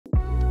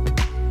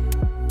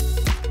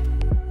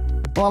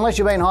Well, unless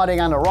you've been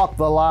hiding under a rock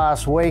the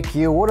last week,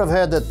 you would have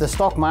heard that the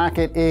stock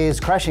market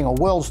is crashing, or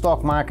world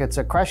stock markets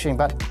are crashing,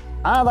 but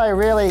are they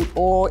really,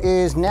 or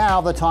is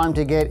now the time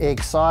to get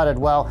excited?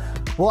 Well,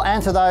 we'll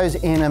answer those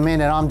in a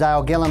minute. I'm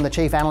Dale Gillham, the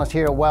Chief Analyst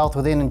here at Wealth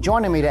Within, and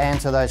joining me to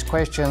answer those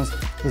questions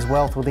is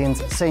Wealth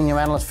Within's Senior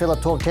Analyst, Philip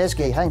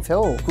Torteski. Hey,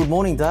 Phil. Good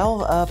morning,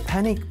 Dale.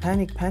 Panic.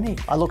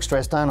 I look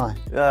stressed, don't I?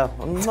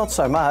 Not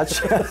so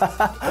much.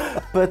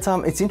 But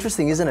it's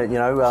interesting, isn't it? You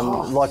know,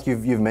 like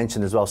you've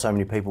mentioned as well, so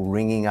many people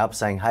ringing up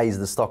saying, hey, is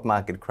the stock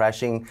market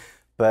crashing?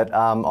 But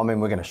I mean,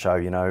 we're going to show,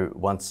 you know,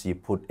 once you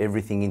put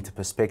everything into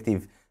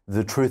perspective,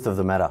 the truth of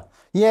the matter.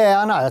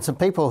 Yeah, I know. It's the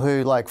people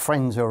who, like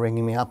friends who are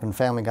ringing me up and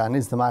family going,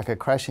 is the market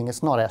crashing?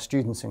 It's not our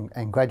students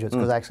and graduates,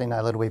 because they actually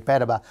know a little bit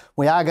better. But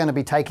we are going to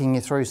be taking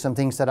you through some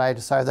things today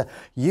so that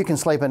you can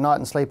sleep at night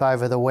and sleep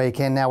over the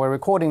weekend. Now, we're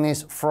recording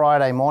this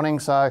Friday morning.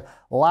 So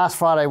last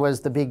Friday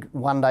was the big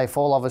one-day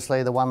fall,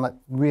 obviously, the one that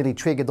really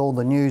triggered all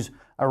the news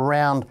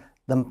around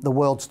the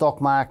world stock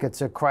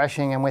markets are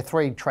crashing. And we're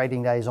 3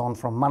 trading days on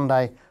from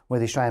Monday, where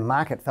the Australian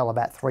market fell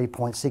about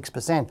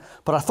 3.6%.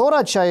 But I thought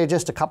I'd show you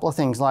just a couple of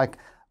things. Like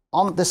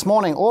this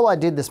morning, all I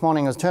did this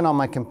morning was turn on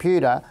my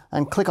computer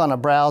and click on a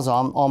browser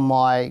on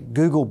my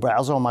Google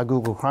browser, on my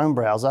Google Chrome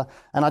browser,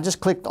 and I just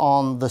clicked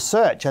on the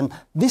search, and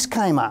this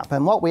came up.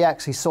 And what we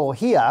actually saw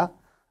here,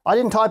 I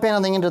didn't type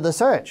anything into the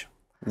search.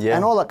 Yeah.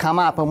 And all that come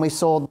up, and we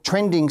saw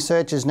trending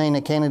searches,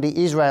 Nina Kennedy,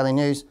 Israeli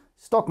news,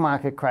 stock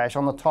market crash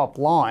on the top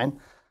line,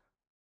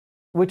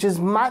 which is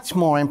much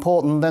more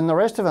important than the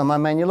rest of them. I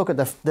mean, you look at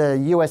the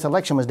US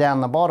election was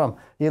down the bottom.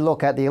 You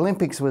look at the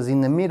Olympics was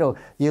in the middle.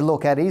 You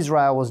look at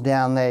Israel was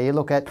down there. You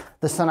look at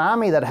the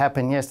tsunami that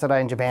happened yesterday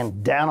in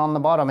Japan, down on the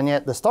bottom. And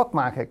yet the stock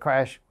market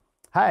crash,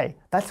 hey,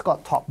 that's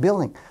got top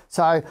billing.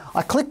 So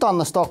I clicked on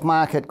the stock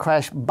market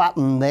crash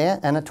button there,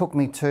 and it took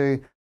me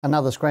to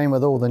another screen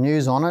with all the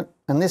news on it.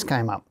 And this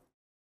came up.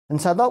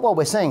 And so that's what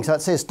we're seeing. So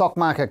it says stock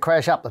market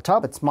crash up the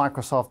top. It's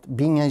Microsoft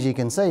Bing, as you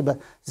can see, but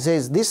it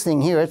says this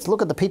thing here,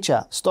 look at the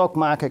picture, stock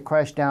market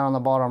crash down on the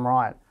bottom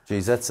right.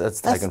 Geez,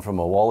 that's taken from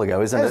a while ago,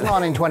 isn't it? That's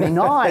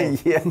 1929.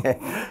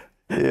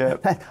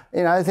 Yeah.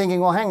 You know, thinking,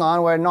 well, hang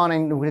on, we're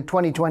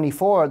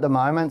 2024 at the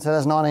moment, so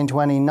that's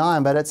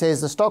 1929. But it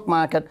says the stock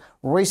market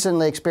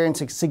recently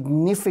experienced a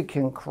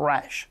significant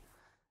crash,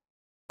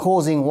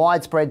 causing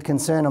widespread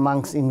concern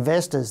amongst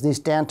investors. This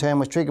downturn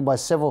was triggered by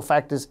several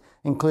factors,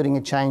 including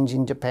a change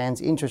in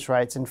Japan's interest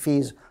rates and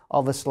fears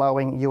of a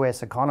slowing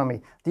US economy.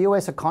 The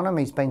US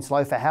economy's been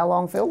slow for how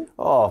long, Phil?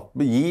 Oh,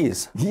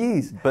 years.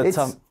 Years. But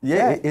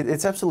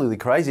it's absolutely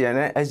crazy. And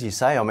as you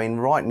say, I mean,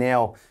 right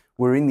now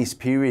we're in this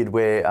period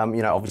where,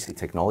 you know, obviously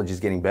technology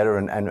is getting better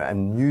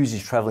and news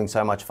is traveling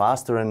so much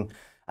faster. And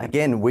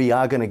again, we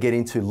are going to get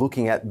into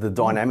looking at the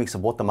dynamics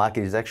of what the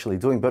market is actually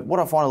doing. But what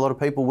I find a lot of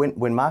people,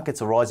 when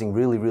markets are rising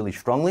really, really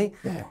strongly,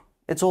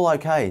 it's all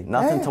okay.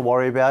 Nothing to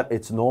worry about.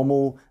 It's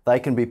normal. They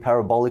can be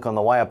parabolic on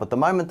the way up. But the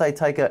moment they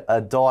take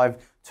a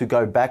dive to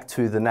go back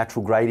to the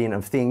natural gradient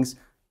of things,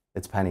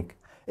 it's panic.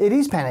 It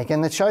is panic,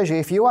 and it shows you,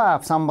 if you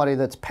are somebody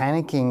that's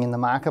panicking in the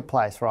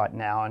marketplace right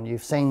now and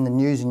you've seen the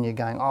news and you're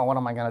going, oh, what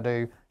am I going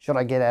to do? Should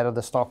I get out of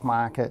the stock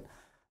market?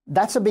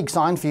 That's a big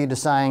sign for you to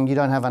saying you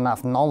don't have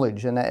enough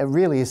knowledge. And it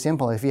really is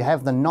simple. If you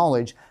have the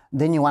knowledge,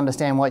 then you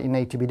understand what you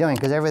need to be doing,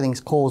 because everything's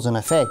cause and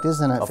effect,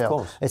 isn't it, Phil? Of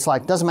course. It's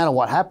like, doesn't matter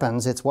what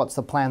happens, it's what's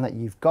the plan that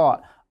you've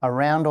got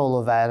around all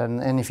of that.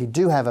 And if you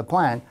do have a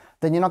plan,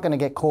 then you're not going to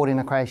get caught in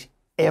a crash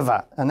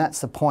ever. And that's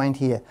the point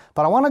here.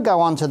 But I want to go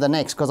on to the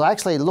next, because I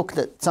actually looked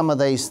at some of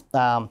these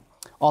on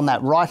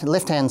that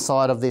left-hand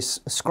side of this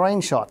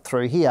screenshot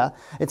through here.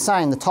 It's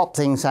saying, the top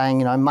thing saying,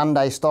 you know,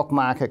 Monday stock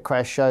market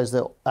crash shows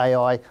the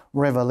AI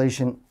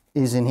revolution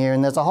is in here.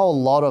 And there's a whole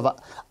lot of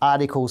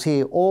articles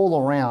here all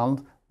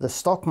around the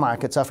stock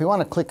market. So if we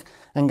want to click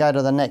and go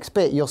to the next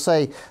bit, you'll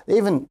see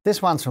even this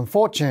one's from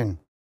Fortune,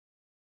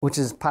 which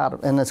is part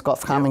of, and it's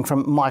got coming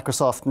from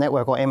Microsoft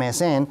Network, or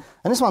MSN.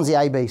 And this one's the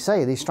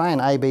ABC, the Australian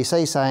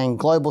ABC, saying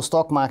global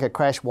stock market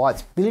crash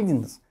wipes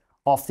billions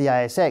off the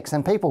ASX.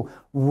 And people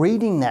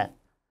reading that,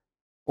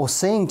 or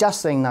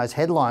just seeing those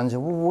headlines,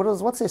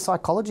 what's their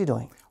psychology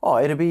doing? Oh,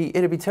 it'd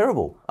be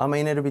terrible. I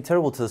mean, it'd be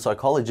terrible to the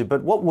psychology.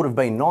 But what would have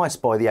been nice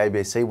by the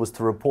ABC was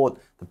to report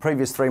the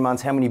previous 3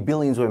 months how many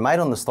billions were made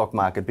on the stock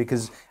market.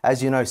 Because,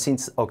 as you know,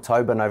 since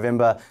October,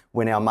 November,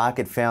 when our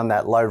market found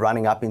that low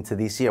running up into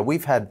this year,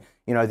 we've had,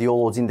 you know, the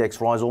All Ords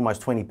index rise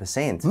almost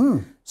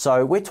 20%.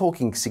 So we're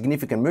talking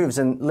significant moves.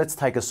 And let's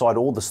take aside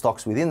all the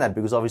stocks within that,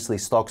 because obviously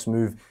stocks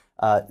move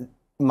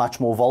much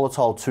more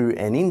volatile to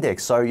an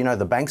index. So, you know,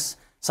 the banks,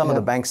 some of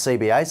the banks'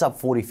 CBA's up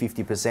 40,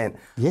 50%.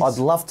 Yes.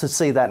 I'd love to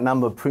see that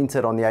number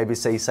printed on the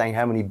ABC saying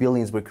how many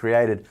billions were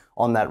created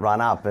on that run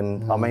up.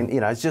 And I mean,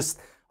 you know, it's just,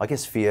 I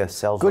guess fear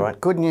sells, right?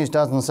 Good news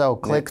doesn't sell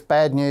clicks.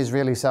 Bad news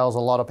really sells a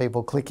lot of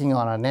people clicking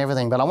on it and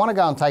everything. But I want to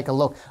go and take a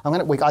look.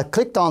 I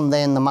clicked on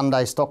then the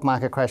Monday stock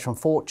market crash from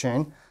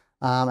Fortune,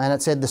 and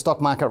it said the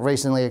stock market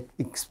recently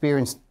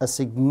experienced a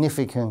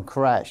significant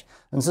crash.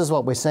 And this is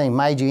what we're seeing.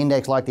 Major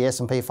index like the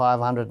S&P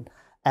 500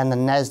 and the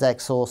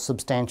Nasdaq saw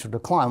substantial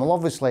decline. Well,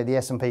 obviously the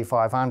S&P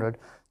 500,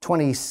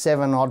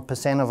 27 odd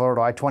percent of it,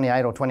 or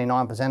 28 or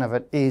 29% of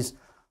it is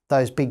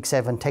those big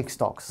 7 tech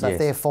stocks. So if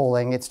they're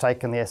falling, it's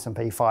taken the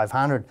S&P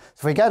 500. So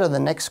if we go to the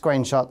next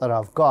screenshot that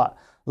I've got,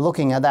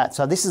 looking at that.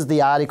 So this is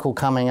the article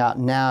coming up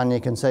now, and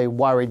you can see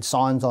worried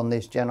signs on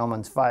this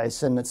gentleman's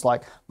face. And it's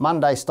like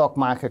Monday stock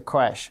market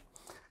crash.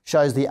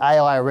 Shows the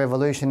AI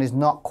revolution is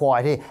not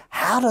quite here.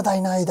 How do they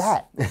know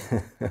that?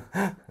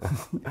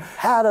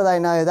 How do they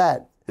know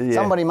that? Yeah.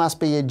 Somebody must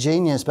be a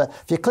genius. But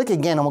if you click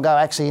again, and we'll go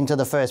actually into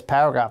the first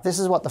paragraph. This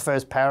is what the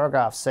first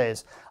paragraph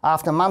says.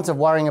 After months of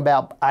worrying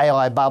about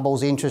AI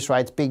bubbles, interest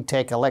rates, big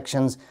tech,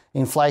 elections,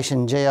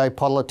 inflation,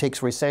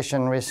 geopolitics,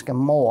 recession risk, and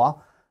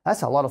more,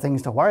 that's a lot of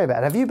things to worry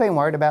about. Have you been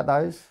worried about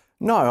those?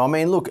 No, I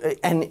mean, look,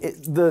 and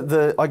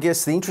I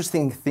guess the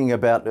interesting thing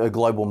about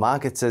global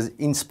markets is,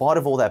 in spite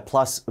of all that,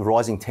 plus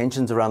rising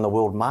tensions around the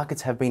world,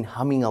 markets have been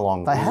humming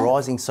along,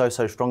 rising so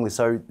strongly.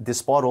 So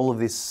despite all of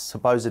this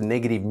supposed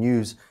negative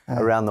news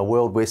around the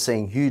world, we're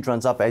seeing huge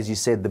runs up. As you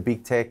said, the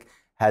big tech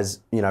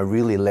has,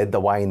 really led the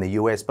way in the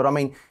US. But I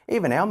mean,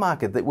 even our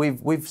market, that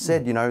we've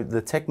said,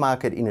 the tech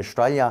market in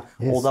Australia,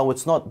 although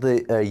it's not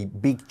a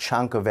big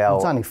chunk of our...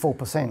 It's only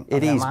 4%.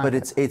 It is, but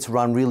it's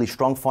run really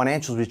strong.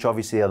 Financials, which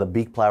obviously are the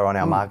big player on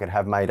our market,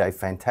 have made a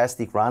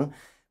fantastic run.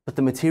 But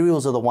the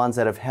materials are the ones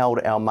that have held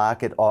our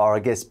market, or I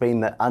guess been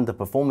the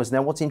underperformers.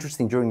 Now, what's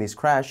interesting during this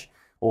crash,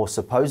 or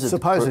supposed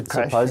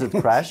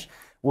crash,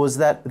 was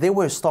that there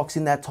were stocks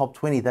in that top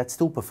 20 that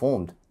still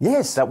performed.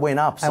 Yes. That went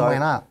up. And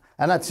went up.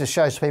 And that just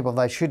shows people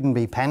they shouldn't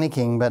be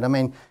panicking. But I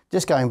mean,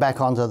 just going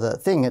back onto the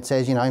thing, it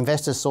says,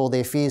 investors saw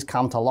their fears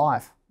come to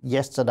life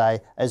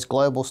yesterday as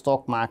global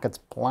stock markets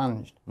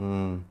plunged.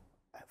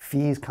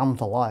 Fears come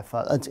to life.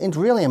 It's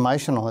really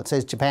emotional. It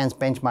says Japan's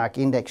benchmark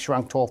index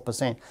shrunk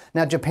 12%.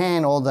 Now,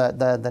 Japan, or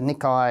the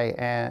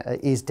Nikkei,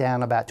 is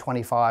down about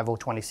 25 or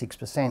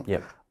 26%.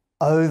 Yep.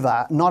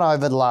 Not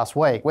over the last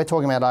week. We're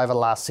talking about over the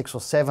last 6 or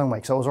 7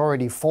 weeks. So it was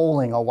already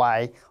falling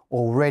away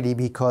already,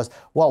 because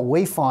what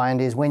we find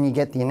is when you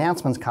get the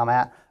announcements come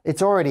out,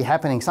 it's already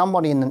happening.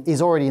 Somebody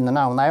is already in the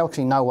know, and they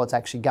actually know what's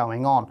actually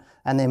going on,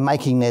 and they're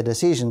making their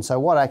decision. So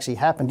what actually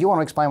happened? Do you want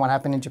to explain what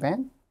happened in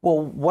Japan?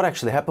 Well, what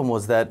actually happened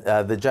was that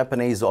the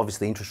Japanese,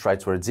 obviously interest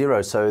rates were at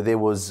zero, so there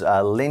was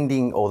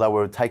lending, or they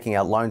were taking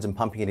out loans and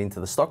pumping it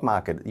into the stock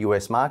market,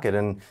 US market,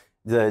 and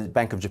the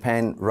Bank of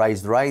Japan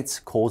raised rates,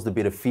 caused a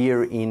bit of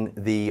fear in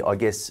the,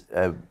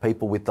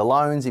 people with the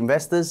loans,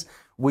 investors,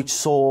 which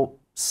saw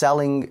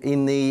selling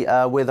in the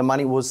where the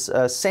money was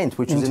sent,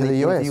 which is in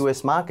the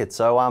US market.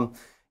 So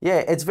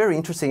it's very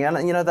interesting, and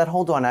that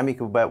whole dynamic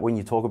about when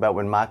you talk about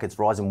when markets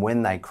rise and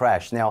when they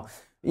crash. Now,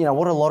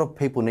 what a lot of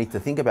people need to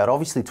think about.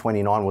 Obviously,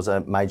 29 was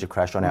a major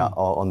crash on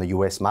on the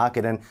US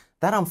market, and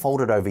that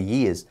unfolded over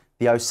years.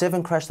 The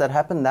 07 crash that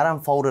happened, that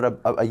unfolded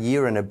a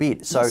year and a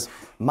bit. So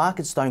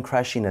markets don't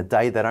crash in a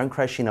day, they don't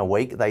crash in a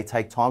week, they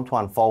take time to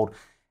unfold.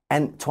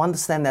 And to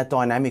understand that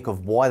dynamic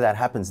of why that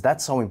happens,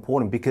 that's so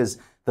important, because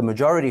the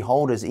majority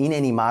holders in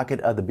any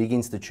market are the big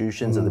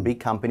institutions, are the big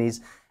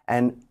companies.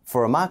 And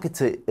for a market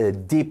to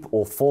dip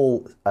or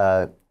fall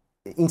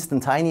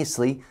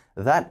instantaneously,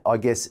 that,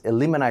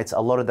 eliminates a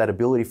lot of that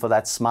ability for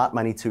that smart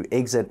money to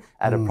exit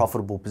at a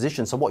profitable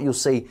position. So what you'll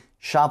see,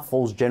 sharp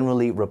falls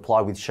generally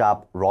reply with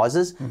sharp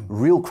rises.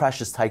 Real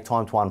crashes take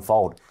time to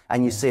unfold.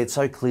 And you see it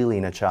so clearly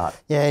in a chart.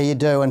 Yeah, you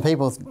do. And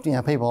people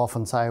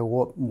often say,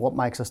 what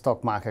makes a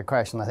stock market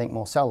crash? And they think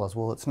more sellers.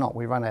 Well, it's not.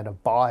 We run out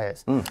of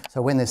buyers.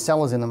 So when there's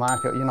sellers in the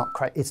market,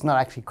 it's not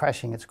actually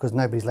crashing. It's because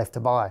nobody's left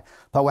to buy.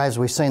 But as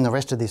we've seen the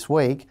rest of this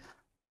week,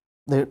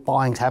 the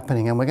buying's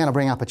happening, and we're going to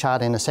bring up a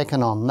chart in a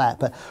second on that.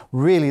 But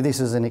really, this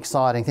is an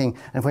exciting thing.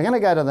 And if we're going to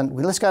go to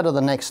let's go to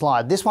the next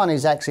slide. This one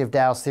is actually of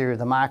Dow's theory of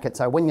the market.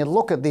 So when you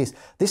look at this,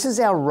 this is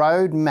our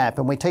roadmap,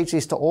 and we teach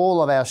this to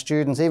all of our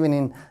students,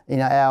 even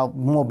in our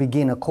more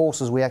beginner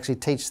courses. We actually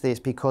teach this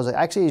because it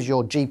actually is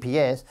your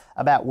GPS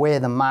about where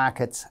the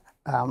market's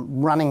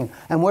running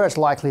and where it's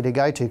likely to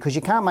go to. Because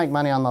you can't make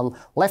money on the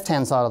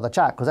left-hand side of the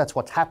chart, because that's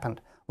what's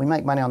happened. We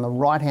make money on the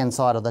right-hand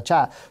side of the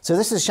chart. So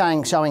this is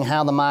showing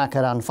how the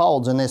market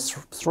unfolds, and there's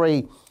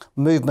 3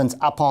 movements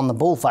up on the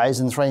bull phase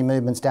and 3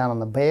 movements down on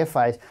the bear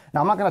phase.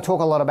 Now, I'm not going to talk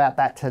a lot about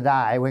that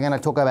today. We're going to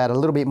talk about a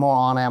little bit more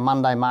on our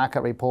Monday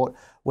market report,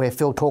 where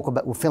Phil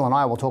and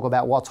I will talk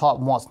about what's hot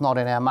and what's not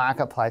in our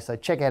marketplace. So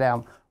check out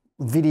our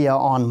video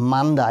on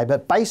Monday.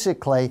 But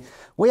basically,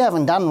 we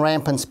haven't done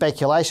rampant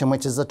speculation,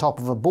 which is the top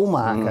of a bull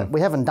market.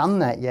 We haven't done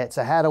that yet.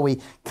 So how do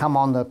we come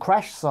on the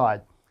crash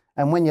side?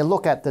 And when you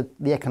look at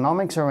the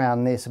economics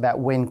around this, about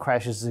when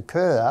crashes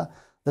occur,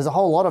 there's a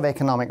whole lot of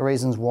economic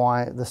reasons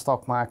why the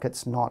stock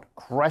market's not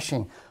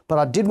crashing. But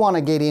I did want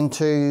to get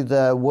into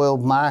the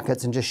world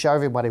markets and just show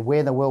everybody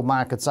where the world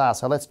markets are.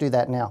 So let's do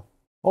that now.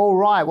 All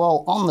right,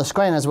 well, on the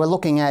screen, as we're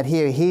looking at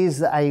here,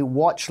 here's a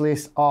watch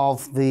list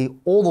of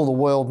all of the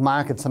world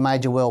markets, the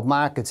major world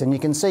markets. And you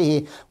can see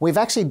here, we've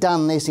actually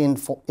done this in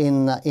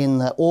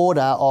the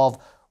order of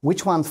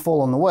which one's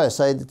fallen the worst.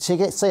 So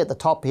to see at the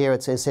top here,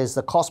 it says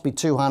the Kospi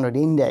 200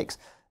 index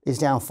is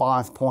down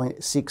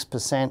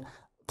 5.6%.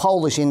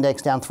 Polish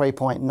index down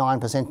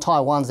 3.9%,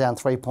 Taiwan's down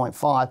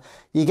 3.5%.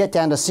 You get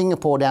down to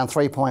Singapore down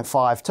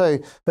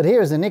 3.52%. But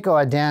here is the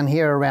Nikkei down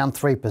here around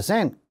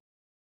 3%,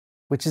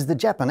 which is the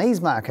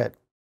Japanese market,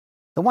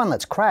 the one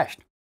that's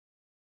crashed.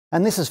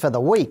 And this is for the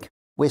week.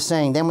 We're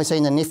seeing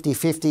the Nifty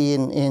 50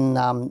 in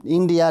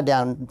India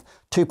down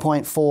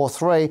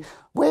 2.43.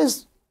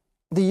 Where's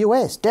the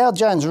US? Dow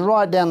Jones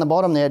right down the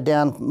bottom there,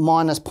 down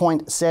minus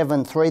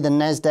 0.73. The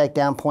Nasdaq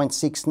down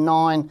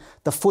 0.69.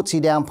 The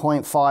FTSE down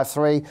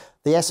 0.53.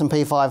 The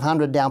S&P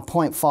 500 down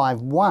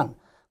 0.51.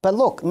 But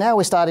look, now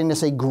we're starting to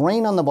see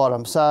green on the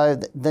bottom. So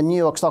the New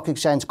York Stock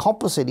Exchange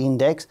Composite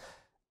Index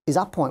is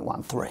up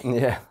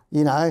 0.13. Yeah.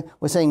 You know,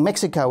 we're seeing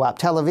Mexico up,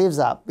 Tel Aviv's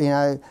up, you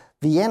know,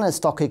 Vienna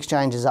Stock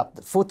Exchange is up,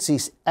 the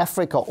FTSE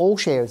Africa, all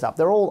shares up.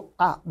 They're all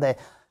up there.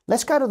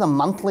 Let's go to the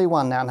monthly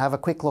one now and have a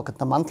quick look at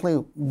the monthly,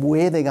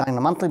 where they're going,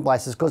 the monthly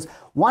places, because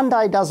one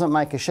day doesn't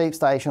make a sheep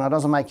station, or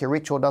doesn't make you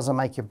rich, or doesn't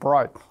make you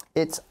broke.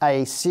 It's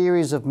a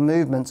series of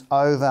movements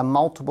over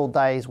multiple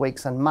days,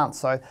 weeks and months,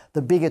 so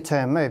the bigger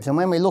term moves. And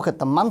when we look at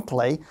the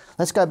monthly,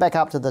 let's go back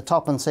up to the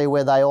top and see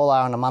where they all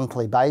are on a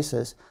monthly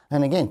basis.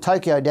 And again,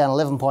 Tokyo down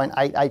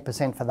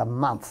 11.88% for the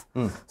month.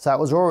 So it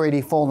was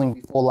already falling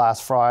before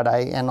last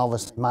Friday and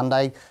obviously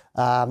Monday.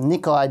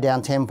 Nikkei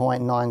down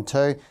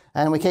 10.92.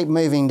 And we keep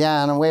moving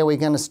down, and where we're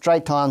going to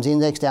Straits Times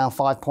Index down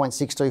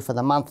 5.62 for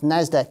the month.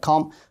 Nasdaq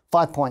Comp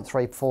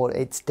 5.34,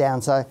 it's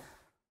down. So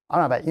I don't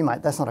know about you,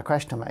 mate, that's not a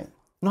crash to me.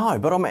 No,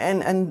 but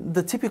and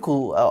the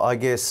typical, I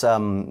guess,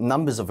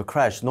 numbers of a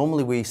crash,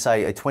 normally we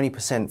say a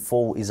 20%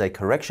 fall is a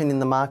correction in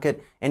the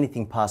market.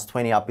 Anything past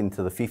 20 up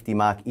into the 50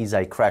 mark is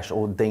a crash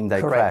or deemed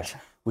a crash,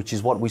 which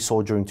is what we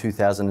saw during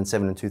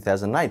 2007 and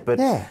 2008. But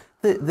yeah,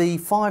 the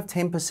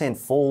 5-10%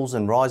 falls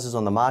and rises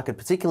on the market,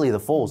 particularly the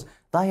falls,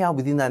 they are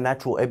within that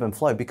natural ebb and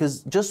flow,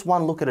 because just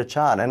one look at a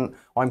chart, and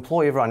I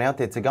implore everyone out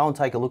there to go and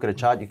take a look at a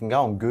chart. You can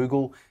go on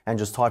Google and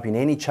just type in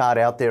any chart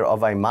out there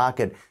of a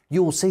market.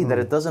 You'll see that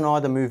it doesn't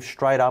either move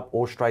straight up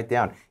or straight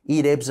down.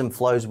 It ebbs and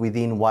flows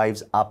within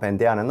waves up and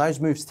down, and those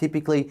moves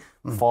typically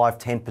 5,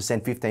 10%,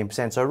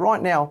 15%. So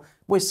right now,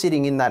 we're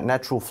sitting in that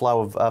natural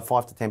flow of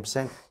 5 to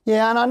 10%.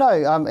 Yeah, and I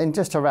know, and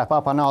just to wrap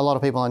up, I know a lot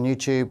of people on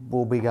YouTube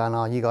will be going,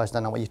 oh, you guys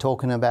don't know what you're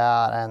talking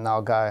about, and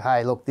they'll go,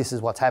 hey, look, this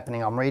is what's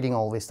happening, I'm reading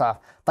all this stuff.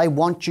 They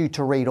want you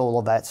to read all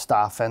of that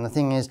stuff, and the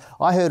thing is,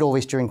 I heard all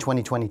this during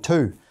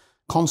 2022.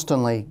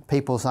 Constantly,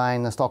 people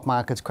saying the stock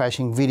market's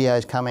crashing,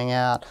 videos coming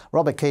out.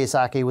 Robert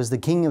Kiyosaki was the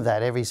king of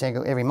that.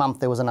 Every month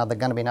there was going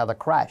to be another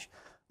crash.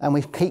 And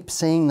we keep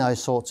seeing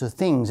those sorts of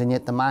things, and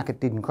yet the market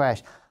didn't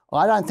crash.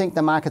 I don't think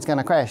the market's going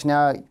to crash.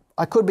 Now,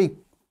 I could be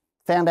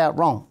found out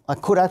wrong. I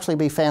could actually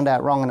be found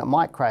out wrong and it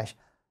might crash.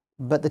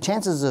 But the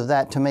chances of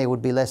that to me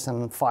would be less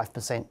than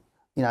 5%.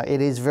 You know,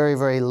 it is very,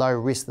 very low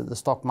risk that the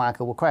stock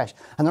market will crash.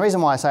 And the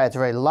reason why I say it's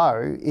very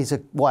low is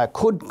why it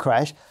could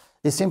crash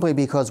is simply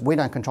because we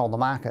don't control the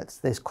markets.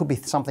 There could be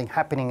something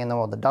happening in the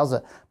world that does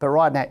it. But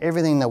right now,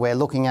 everything that we're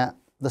looking at,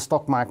 the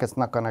stock market's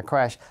not going to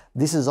crash.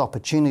 This is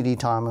opportunity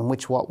time, in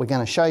which what we're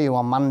going to show you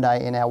on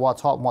Monday in our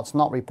What's Hot and What's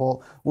Not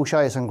report. We'll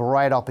show you some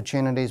great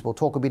opportunities. We'll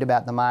talk a bit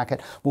about the market.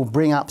 We'll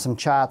bring up some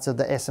charts of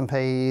the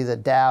S&P, the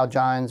Dow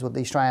Jones with the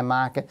Australian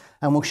market,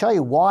 and we'll show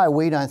you why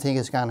we don't think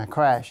it's going to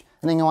crash.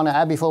 Anything you want to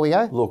add before we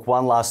go? Look,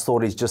 one last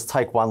thought is just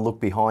take one look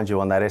behind you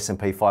on that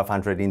S&P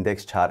 500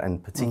 index chart,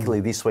 and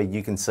particularly this week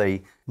you can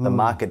see the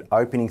market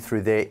opening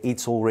through there.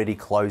 It's already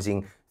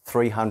closing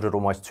 300,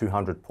 almost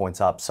 200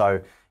 points up.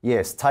 So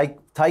yes,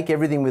 take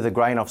everything with a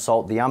grain of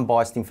salt. The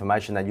unbiased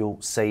information that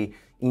you'll see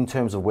in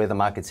terms of where the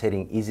market's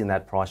heading is in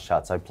that price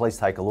chart. So please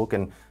take a look,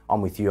 and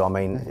I'm with you. I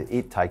mean,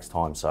 it takes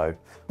time. So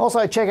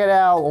also check out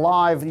our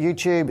live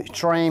YouTube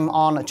stream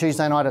on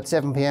Tuesday night at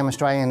 7 p.m.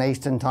 Australian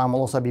Eastern Time.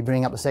 We'll also be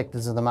bringing up the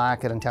sectors of the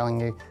market and telling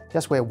you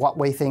just what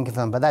we think of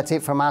them. But that's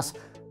it from us.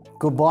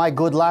 Goodbye,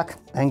 good luck,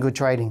 and good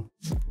trading.